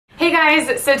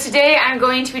guys, so today I'm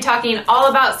going to be talking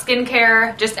all about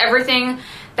skincare, just everything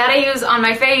that I use on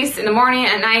my face in the morning,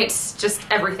 at night, just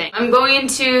everything. I'm going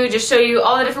to just show you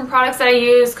all the different products that I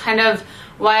use, kind of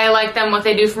why I like them, what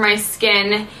they do for my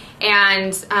skin,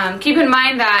 and keep in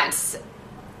mind that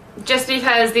just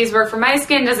because these work for my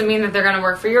skin doesn't mean that they're going to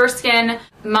work for your skin.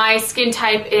 My skin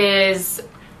type is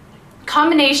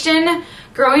combination.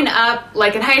 Growing up,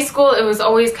 like in high school, it was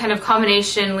always kind of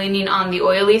combination leaning on the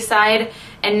oily side,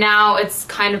 and now it's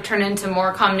kind of turned into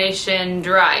more combination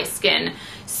dry skin.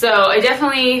 So I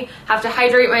definitely have to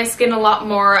hydrate my skin a lot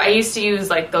more. I used to use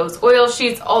like those oil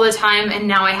sheets all the time, and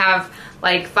now I have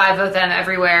like 5 of them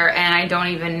everywhere and I don't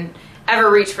even ever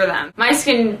reach for them. My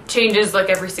skin changes like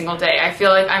every single day. I feel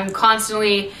like I'm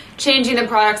constantly changing the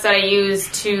products that I use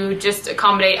to just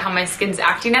accommodate how my skin's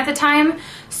acting at the time.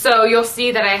 So you'll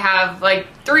see that I have like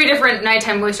 3 different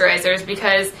nighttime moisturizers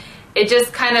because it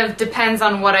just kind of depends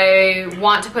on what I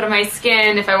want to put on my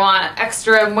skin, if I want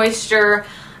extra moisture,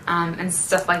 and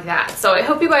stuff like that. So I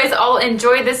hope you guys all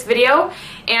enjoyed this video,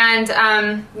 and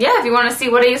yeah, if you want to see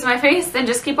what I use on my face, then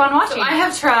just keep on watching. So I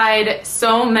have tried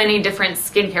so many different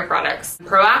skincare products.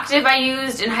 Proactive I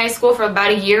used in high school for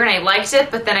about a year and I liked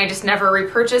it, but then I just never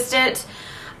repurchased it.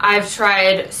 I've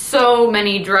tried so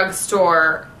many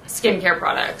drugstore skincare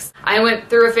products. I went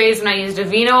through a phase when I used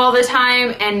Aveeno all the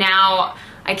time, and now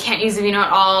I can't use Aveeno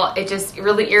at all. It just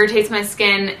really irritates my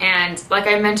skin, and like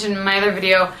I mentioned in my other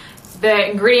video,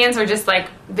 the ingredients are just like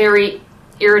very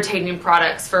irritating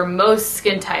products for most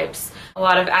skin types. A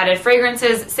lot of added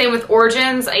fragrances. Same with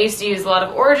Origins. I used to use a lot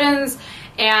of Origins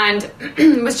and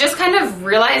was just kind of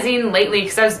realizing lately,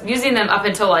 because I was using them up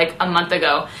until like a month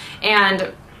ago,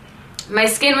 and my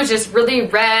skin was just really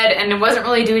red and it wasn't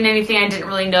really doing anything. I didn't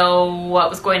really know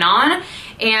what was going on,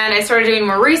 and I started doing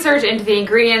more research into the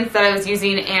ingredients that I was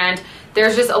using, and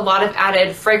there's just a lot of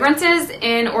added fragrances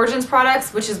in Origins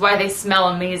products, which is why they smell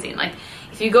amazing. Like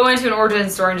if you go into an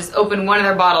Origins store and just open one of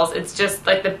their bottles, it's just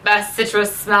like the best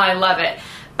citrus smell. I love it.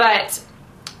 But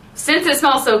since it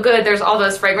smells so good, there's all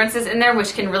those fragrances in there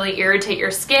which can really irritate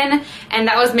your skin, and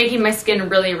that was making my skin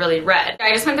really, really red.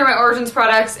 I just went through my Origins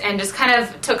products and just kind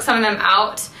of took some of them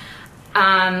out,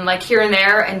 like here and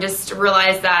there, and just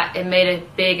realized that it made a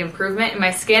big improvement in my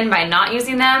skin by not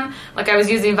using them. Like I was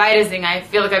using Vitazing. I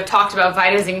feel like I've talked about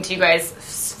Vitazing to you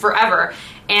guys forever,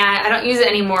 and I don't use it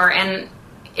anymore, and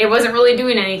it wasn't really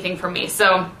doing anything for me.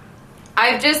 So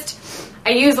I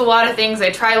use a lot of things.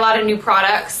 I try a lot of new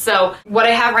products. So what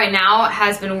I have right now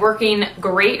has been working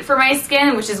great for my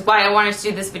skin, which is why I wanted to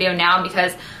do this video now,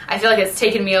 because I feel like it's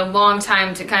taken me a long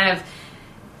time to kind of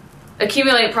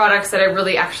accumulate products that I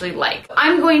really actually like.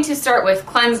 I'm going to start with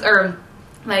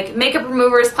like makeup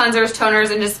removers, cleansers,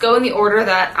 toners, and just go in the order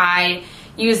that I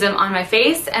use them on my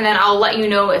face, and then I'll let you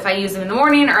know if I use them in the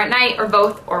morning or at night or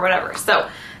both or whatever. So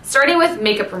starting with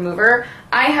makeup remover,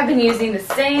 I have been using the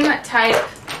same type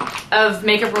of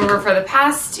makeup remover for the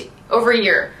past over a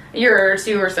year or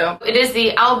two or so. It is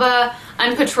the Alba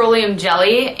Unpetroleum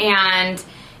Jelly, and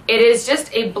it is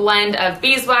just a blend of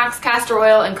beeswax, castor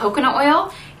oil, and coconut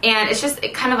oil. And it's just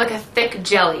kind of like a thick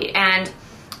jelly, and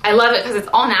I love it because it's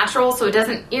all natural, so it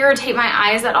doesn't irritate my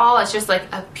eyes at all. It's just like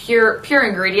a pure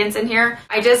ingredients in here.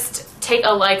 I just take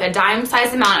like a dime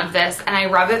size amount of this and I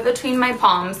rub it between my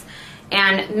palms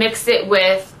and mix it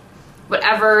with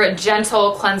whatever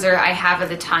gentle cleanser I have at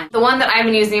the time. The one that I've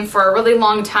been using for a really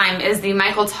long time is the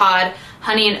Michael Todd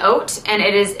Honey and Oat, and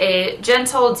it is a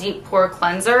gentle deep pore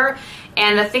cleanser.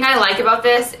 And the thing I like about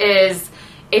this is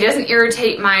it doesn't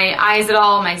irritate my eyes at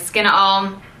all, my skin at all,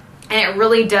 and it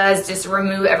really does just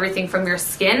remove everything from your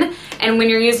skin. And when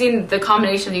you're using the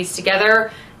combination of these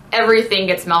together, everything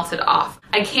gets melted off.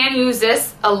 I can use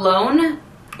this alone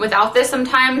without this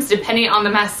sometimes, depending on the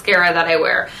mascara that I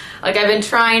wear. Like I've been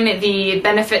trying the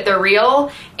Benefit the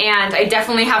Real, and I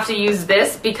definitely have to use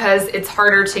this because it's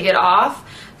harder to get off.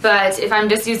 But if I'm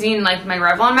just using like my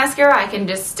Revlon mascara, I can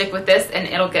just stick with this and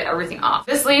it'll get everything off.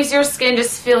 This leaves your skin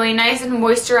just feeling nice and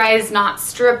moisturized, not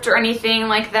stripped or anything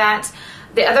like that.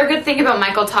 The other good thing about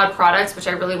Michael Todd products, which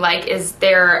I really like, is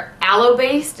they're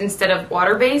aloe-based instead of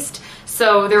water-based.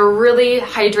 So they're really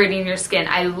hydrating your skin.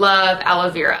 I love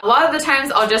aloe vera. A lot of the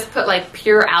times I'll just put like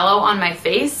pure aloe on my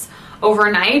face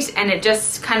overnight, and it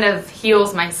just kind of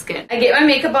heals my skin. I get my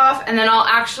makeup off, and then I'll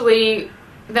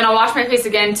wash my face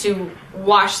again to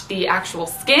wash the actual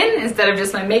skin instead of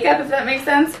just my makeup, if that makes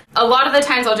sense. A lot of the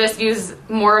times I'll just use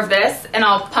more of this and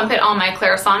I'll pump it on my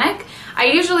Clarisonic. I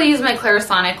usually use my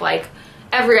Clarisonic like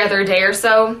every other day or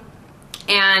so,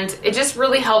 and it just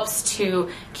really helps to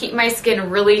keep my skin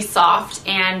really soft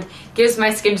and gives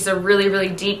my skin just a really, really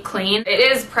deep clean.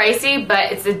 It is pricey,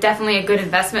 but it's definitely a good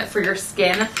investment for your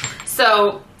skin. So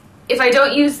So if I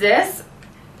don't use this,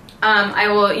 I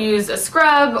will use a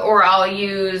scrub, or I'll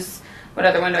use, what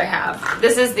other one do I have?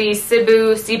 This is the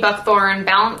Cebu Sea Buckthorn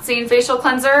Balancing Facial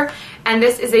Cleanser, and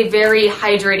this is a very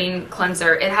hydrating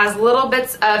cleanser. It has little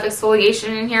bits of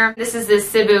exfoliation in here. This is the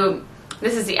Cebu,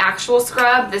 this is the actual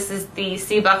scrub. This is the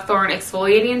Sea Buckthorn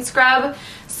Exfoliating Scrub.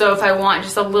 So if I want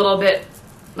just a little bit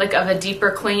like of a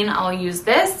deeper clean, I'll use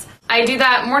this. I do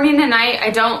that morning and night.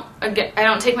 I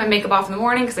don't take my makeup off in the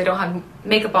morning because I don't have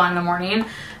makeup on in the morning,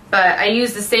 but I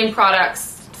use the same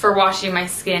products for washing my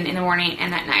skin in the morning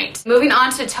and at night. Moving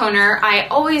on to toner, I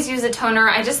always use a toner.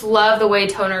 I just love the way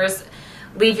toners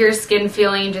leave your skin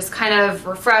feeling just kind of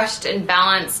refreshed and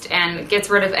balanced, and gets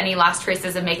rid of any last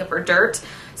traces of makeup or dirt.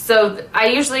 So I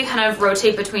usually kind of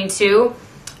rotate between two.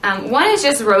 One is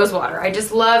just rose water. I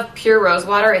just love pure rose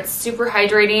water. It's super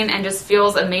hydrating and just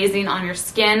feels amazing on your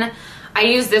skin. I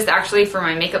use this actually for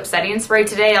my makeup setting spray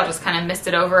today. I'll just kind of mist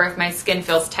it over if my skin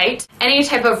feels tight. Any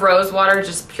type of rose water,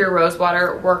 just pure rose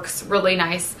water, works really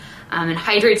nice and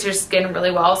hydrates your skin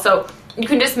really well. So you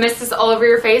can just mist this all over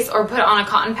your face or put it on a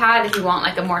cotton pad if you want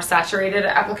like a more saturated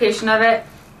application of it.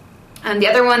 And the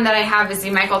other one that I have is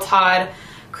the Michael Todd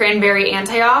Cranberry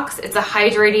Antiox. It's a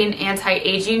hydrating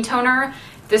anti-aging toner.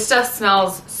 This stuff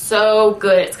smells so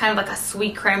good. It's kind of like a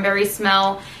sweet cranberry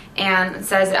smell, and it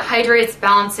says it hydrates,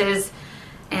 balances,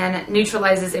 and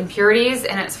neutralizes impurities,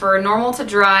 and it's for normal to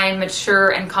dry, mature,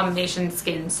 and combination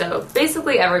skin. So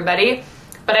basically everybody.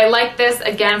 But I like this,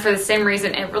 again, for the same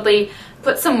reason. It really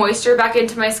puts some moisture back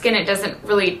into my skin. It doesn't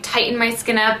really tighten my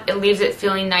skin up. It leaves it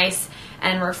feeling nice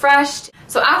and refreshed.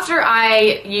 So after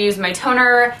I use my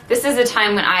toner, this is a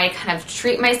time when I kind of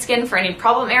treat my skin for any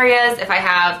problem areas. If I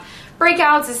have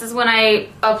breakouts, this is when I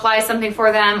apply something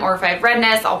for them, or if I have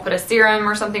redness, I'll put a serum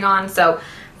or something on. So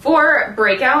for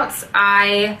breakouts,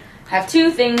 I have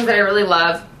two things that I really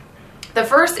love. The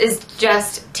first is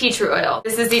just tea tree oil.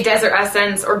 This is the Desert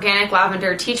Essence Organic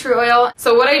Lavender Tea Tree Oil.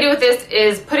 So what I do with this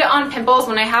is put it on pimples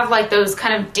when I have like those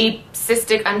kind of deep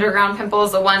cystic underground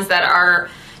pimples, the ones that are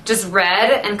just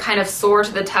red and kind of sore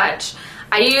to the touch.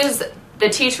 I use the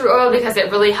tea tree oil because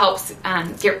it really helps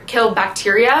kill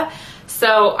bacteria.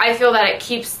 So I feel that it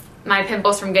keeps my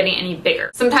pimples from getting any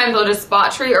bigger. Sometimes I'll just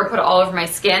spot treat or put it all over my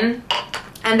skin.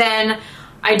 And then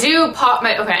I do pop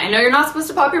my, okay, I know you're not supposed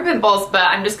to pop your pimples, but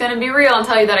I'm just gonna be real and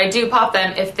tell you that I do pop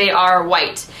them if they are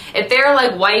white. If they're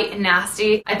like white and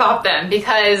nasty, I pop them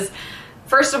because,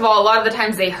 first of all, a lot of the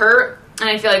times they hurt, and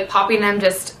I feel like popping them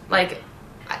just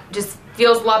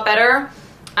feels a lot better.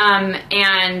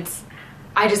 And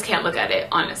I just can't look at it,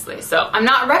 honestly. So I'm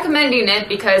not recommending it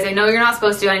because I know you're not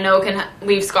supposed to. I know it can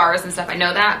leave scars and stuff. I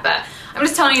know that, but I'm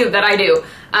just telling you that I do.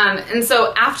 And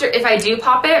so after, if I do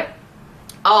pop it,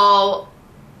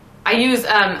 I use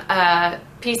a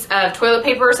piece of toilet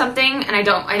paper or something, and I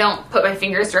don't put my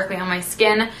fingers directly on my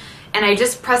skin, and I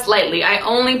just press lightly. I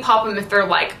only pop them if they're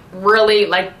like really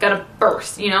like gonna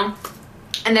burst, you know?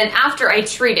 And then after I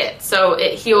treat it, so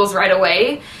it heals right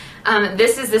away.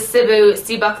 This is the Cebu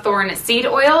Sea Buckthorn Seed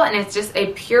Oil, and it's just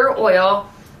a pure oil.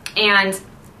 And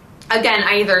again,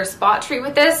 I either spot treat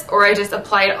with this or I just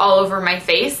apply it all over my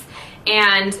face.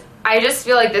 And I just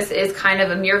feel like this is kind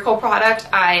of a miracle product.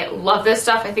 I love this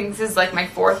stuff. I think this is like my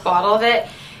 4th bottle of it.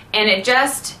 And it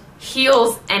just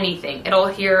heals anything. It'll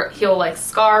heal like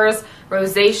scars,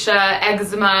 rosacea,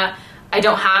 eczema. I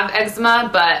don't have eczema,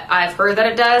 but I've heard that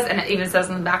it does, and it even says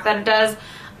on the back that it does.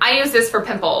 I use this for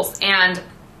pimples, and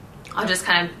I'll just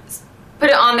kind of put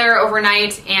it on there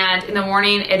overnight, and in the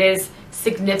morning it is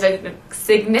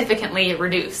significantly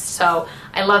reduced. So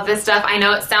I love this stuff. I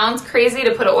know it sounds crazy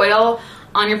to put oil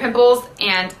on your pimples,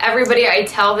 and everybody I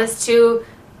tell this to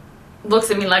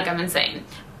looks at me like I'm insane.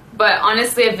 But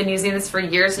honestly, I've been using this for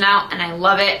years now, and I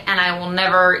love it, and I will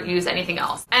never use anything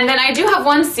else. And then I do have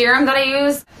one serum that I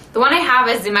use. The one I have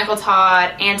is the Michael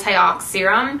Todd Antiox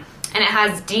Serum, and it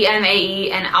has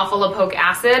DMAE and alpha lipoic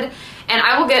acid. And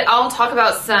I'll talk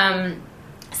about some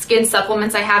skin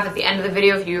supplements I have at the end of the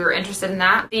video if you're interested in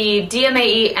that. The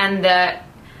DMAE and the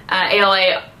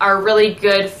ALA are really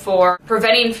good for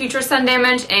preventing future sun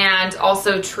damage and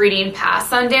also treating past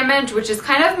sun damage, which is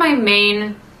kind of my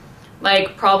main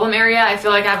like problem area. I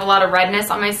feel like I have a lot of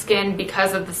redness on my skin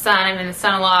because of the sun. I'm in the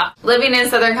sun a lot. Living in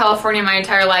Southern California my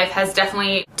entire life has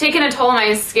definitely taken a toll on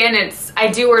my skin. I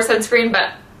do wear sunscreen,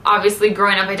 but obviously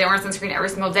growing up I didn't wear sunscreen every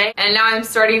single day. And now I'm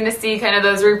starting to see kind of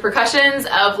those repercussions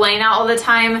of laying out all the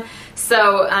time.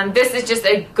 So this is just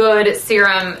a good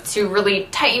serum to really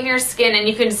tighten your skin, and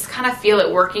you can just kind of feel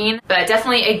it working. But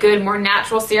definitely a good, more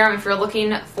natural serum if you're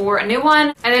looking for a new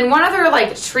one. And then one other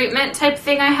like treatment type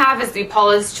thing I have is the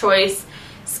Paula's Choice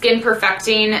Skin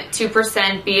Perfecting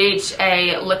 2%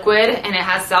 BHA liquid, and it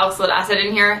has salicylic acid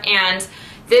in here. And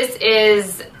this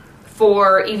is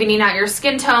for evening out your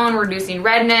skin tone, reducing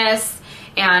redness,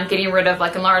 and getting rid of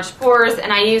like enlarged pores.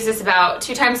 And I use this about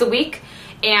 2 times a week,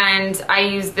 and I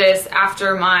use this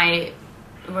after my,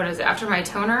 what is it, after my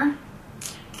toner?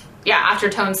 Yeah, after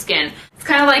toned skin. It's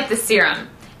kind of like the serum.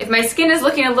 If my skin is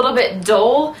looking a little bit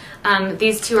dull,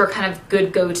 these two are kind of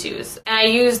good go-tos. And I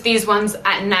use these ones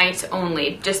at night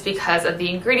only, just because of the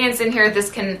ingredients in here.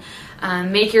 This can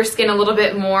make your skin a little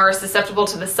bit more susceptible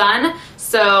to the sun,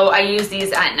 so I use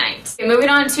these at night. Okay, moving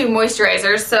on to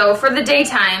moisturizers. So for the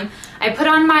daytime, I put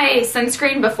on my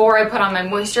sunscreen before I put on my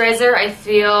moisturizer. I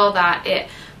feel that it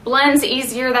blends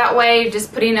easier that way,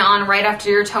 just putting it on right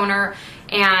after your toner,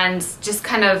 and just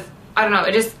kind of, I don't know,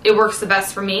 it works the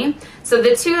best for me. So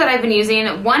the two that I've been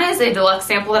using, one is a deluxe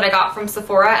sample that I got from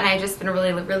Sephora, and I've just been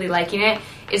really liking it.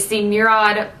 It's the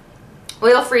Murad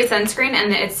oil-free sunscreen,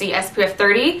 and it's the SPF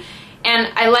 30. And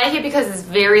I like it because it's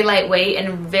very lightweight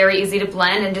and very easy to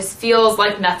blend and just feels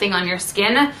like nothing on your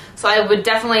skin. So I would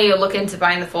definitely look into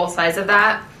buying the full size of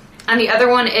that. And the other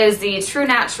one is the True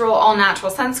Natural All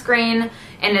Natural Sunscreen,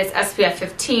 and it's SPF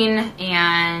 15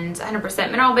 and 100%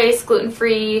 mineral-based,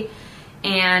 gluten-free,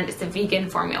 and it's a vegan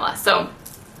formula. So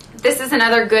this is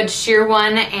another good sheer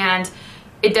one, and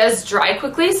it does dry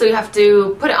quickly, so you have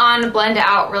to put it on, blend it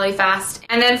out really fast.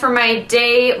 And then for my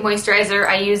day moisturizer,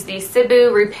 I use the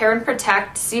Cebu Repair and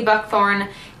Protect Sea Buckthorn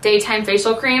Daytime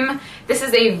Facial Cream. This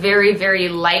is a very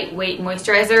lightweight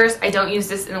moisturizer. I don't use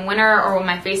this in the winter or when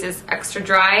my face is extra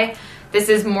dry. This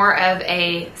is more of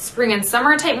a spring and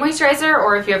summer type moisturizer,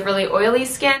 or if you have really oily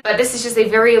skin. But this is just a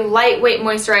very lightweight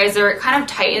moisturizer. It kind of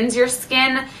tightens your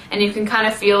skin, and you can kind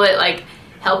of feel it like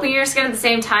helping your skin at the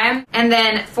same time. And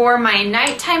then for my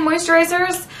nighttime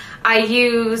moisturizers, I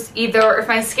use either, if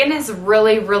my skin is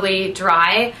really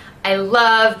dry, I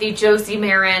love the Josie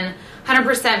Marin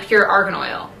 100% pure argan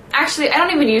oil. Actually, I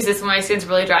don't even use this when my skin's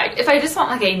really dry. If I just want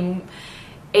like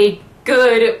a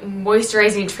good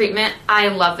moisturizing treatment, I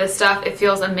love this stuff. It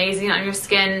feels amazing on your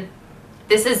skin.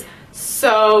 This is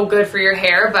so good for your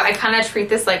hair, but I kind of treat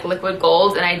this like liquid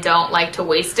gold, and I don't like to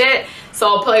waste it. So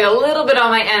I'll put like a little bit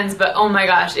on my ends, but oh my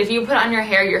gosh, if you put it on your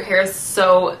hair is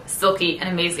so silky and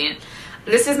amazing.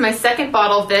 This is my second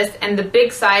bottle of this, and the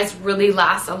big size really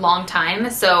lasts a long time,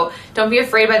 so don't be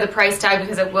afraid by the price tag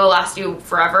because it will last you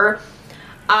forever.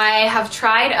 I have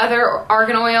tried other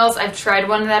argan oils. I've tried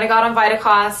one that I got on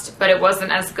Vitacost, but it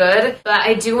wasn't as good. But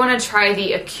I do want to try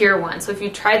the Acure one. So if you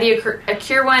try the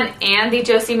Acure one and the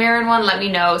Josie Marin one, let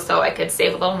me know so I could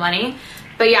save a little money.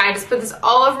 But yeah, I just put this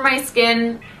all over my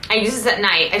skin. I use this at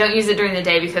night. I don't use it during the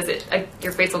day because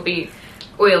your face will be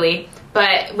oily.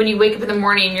 But when you wake up in the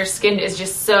morning, your skin is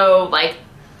just so like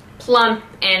plump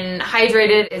and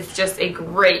hydrated. It's just a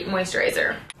great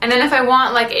moisturizer. And then if I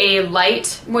want like a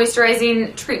light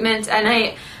moisturizing treatment at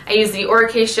night, I use the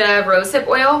Oracacia Rosehip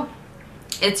Oil.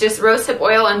 It's just rosehip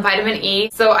oil and vitamin E.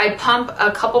 So I pump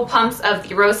a couple pumps of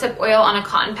the rosehip oil on a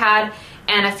cotton pad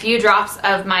and a few drops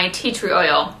of my tea tree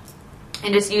oil,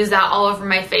 and just use that all over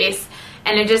my face.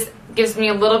 And it just gives me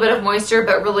a little bit of moisture,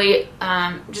 but really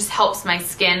just helps my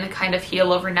skin kind of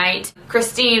heal overnight.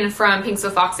 Christine from Pink So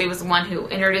Foxy was the one who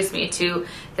introduced me to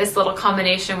this little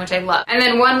combination, which I love. And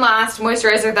then one last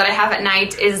moisturizer that I have at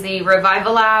night is the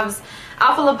Reviva Labs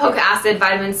Alpha Lipoic Acid,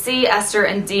 Vitamin C, Ester,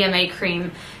 and DMAE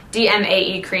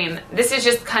cream. This is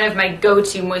just kind of my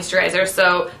go-to moisturizer.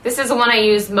 So this is the one I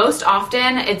use most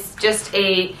often. It's just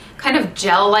a kind of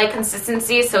gel-like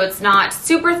consistency, so it's not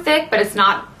super thick, but it's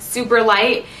not super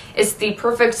light. It's the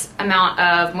perfect amount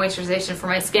of moisturization for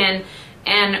my skin.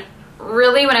 And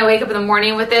really, when I wake up in the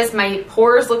morning with this, my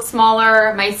pores look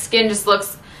smaller, my skin just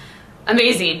looks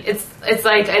amazing. It's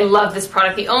like, I love this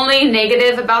product. The only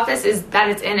negative about this is that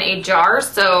it's in a jar,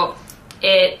 so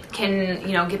it can,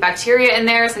 you know, get bacteria in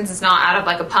there since it's not out of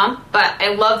like a pump. But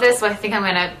I love this, so I think I'm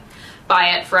gonna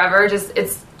buy it forever. Just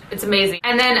it's amazing.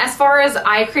 And then as far as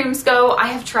eye creams go, I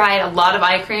have tried a lot of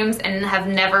eye creams and have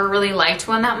never really liked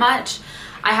one that much.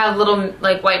 I have little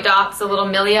like white dots, a little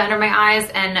milia under my eyes,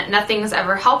 and nothing's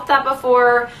ever helped that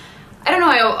before. I don't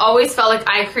know, I always felt like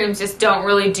eye creams just don't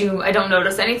really do, I don't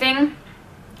notice anything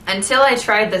until I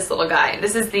tried this little guy.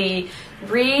 This is the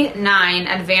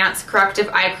Re9 Advanced Corrective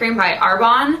Eye Cream by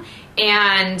Arbonne,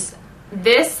 and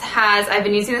this has, I've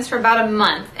been using this for about a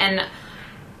month, and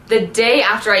the day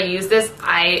after I use this,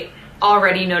 I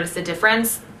already noticed a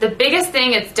difference. The biggest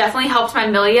thing, it's definitely helped my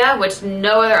milia, which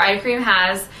no other eye cream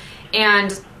has,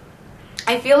 and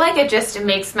I feel like it just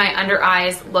makes my under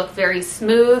eyes look very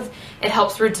smooth. It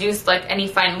helps reduce like any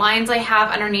fine lines I have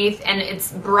underneath, and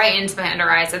it's brightens my under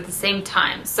eyes at the same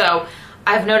time. So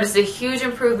I've noticed a huge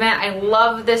improvement. I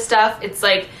love this stuff. It's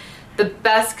like the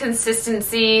best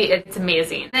consistency. It's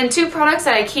amazing. And then 2 products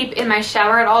that I keep in my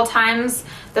shower at all times.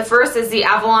 The first is the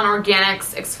Avalon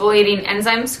Organics Exfoliating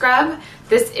Enzyme Scrub.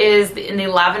 This is in the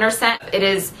lavender scent. It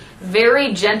is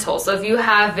very gentle, so if you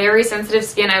have very sensitive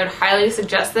skin, I would highly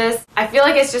suggest this. I feel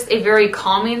like it's just a very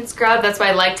calming scrub. That's why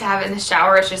I like to have it in the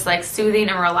shower. It's just like soothing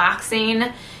and relaxing.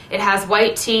 It has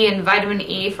white tea and vitamin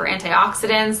E for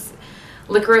antioxidants.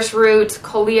 Licorice root,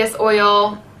 coleus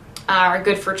oil are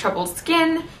good for troubled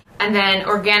skin. And then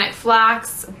organic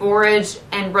flax, borage,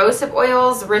 and rosehip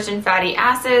oils, rich in fatty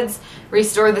acids,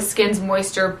 restore the skin's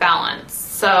moisture balance.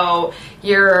 So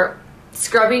you're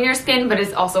scrubbing your skin, but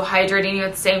it's also hydrating you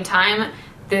at the same time.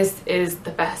 This is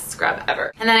the best scrub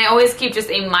ever. And then I always keep just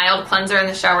a mild cleanser in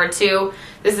the shower too.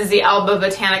 This is the Alba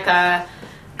Botanica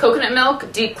Coconut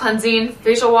Milk Deep Cleansing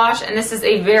Facial Wash, and this is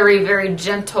a very, very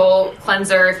gentle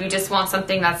cleanser if you just want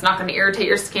something that's not going to irritate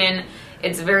your skin.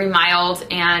 It's very mild,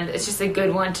 and it's just a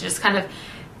good one to just kind of,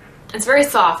 it's very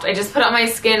soft. I just put it on my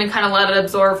skin and kind of let it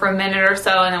absorb for a minute or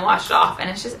so and then wash it off, and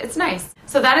it's nice.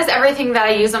 So that is everything that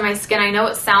I use on my skin. I know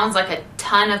it sounds like a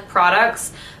ton of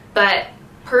products, but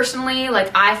personally,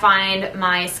 like, I find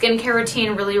my skincare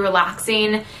routine really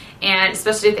relaxing, and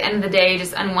especially at the end of the day,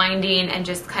 just unwinding and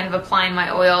just kind of applying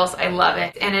my oils. I love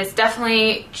it. And it's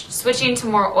definitely switching to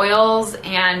more oils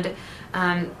and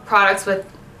products with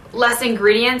less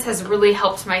ingredients has really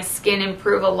helped my skin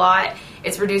improve a lot.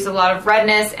 It's reduced a lot of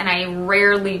redness, and I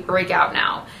rarely break out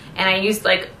now. And I used,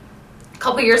 like, a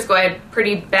couple years ago, I had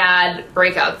pretty bad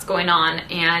breakouts going on,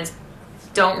 and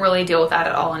don't really deal with that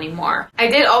at all anymore. I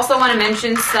did also want to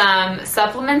mention some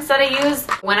supplements that I use.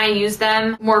 When I use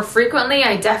them more frequently,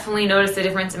 I definitely notice a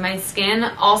difference in my skin.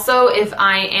 Also, if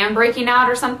I am breaking out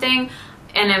or something,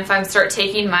 and if I start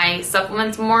taking my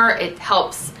supplements more, it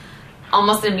helps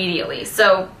almost immediately.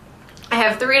 So I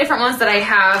have 3 different ones that I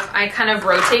have. I kind of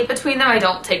rotate between them. I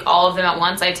don't take all of them at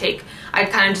once. I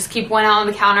kind of just keep one out on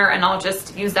the counter, and I'll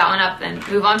just use that one up and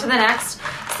move on to the next.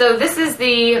 So this is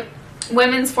the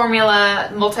Women's Formula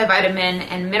Multivitamin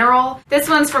and Mineral. This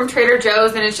one's from Trader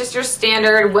Joe's, and it's just your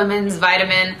standard women's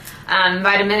vitamin.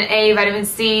 Vitamin A, vitamin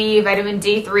C, vitamin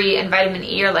D3, and vitamin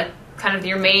E are like kind of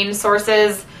your main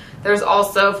sources. There's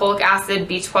also folic acid,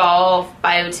 B12,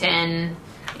 biotin,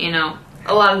 you know,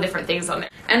 a lot of different things on there.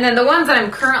 And then the ones that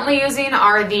I'm currently using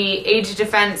are the Age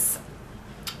Defense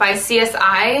by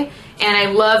CSI, and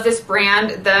I love this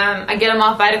brand. I get them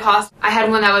off Vitacost. I had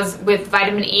one that was with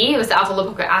vitamin E. It was alpha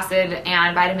lipoic acid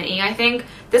and vitamin E, I think.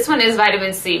 This one is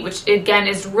vitamin C, which again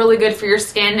is really good for your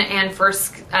skin and for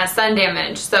sun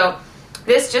damage. So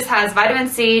this just has vitamin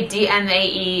C,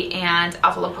 DMAE, and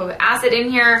alpha lipoic acid in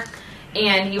here.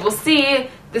 And you will see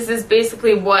this is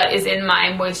basically what is in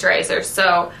my moisturizer.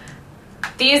 So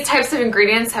these types of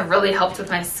ingredients have really helped with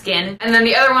my skin. And then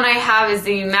the other one I have is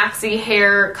the Maxi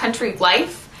Hair Country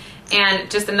Life,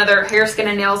 and just another hair, skin,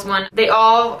 and nails one. They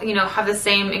all, you know, have the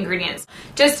same ingredients.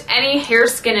 Just any hair,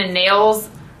 skin, and nails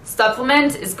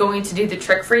supplement is going to do the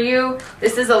trick for you.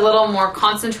 This is a little more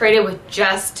concentrated with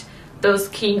just those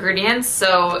key ingredients,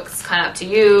 so it's kind of up to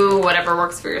you, whatever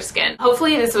works for your skin.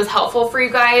 Hopefully this was helpful for you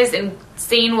guys in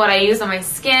seeing what I use on my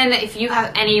skin. If you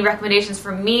have any recommendations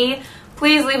for me,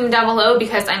 please leave them down below,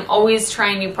 because I'm always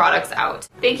trying new products out.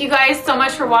 Thank you guys so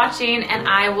much for watching, and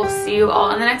I will see you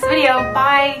all in the next video.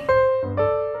 Bye!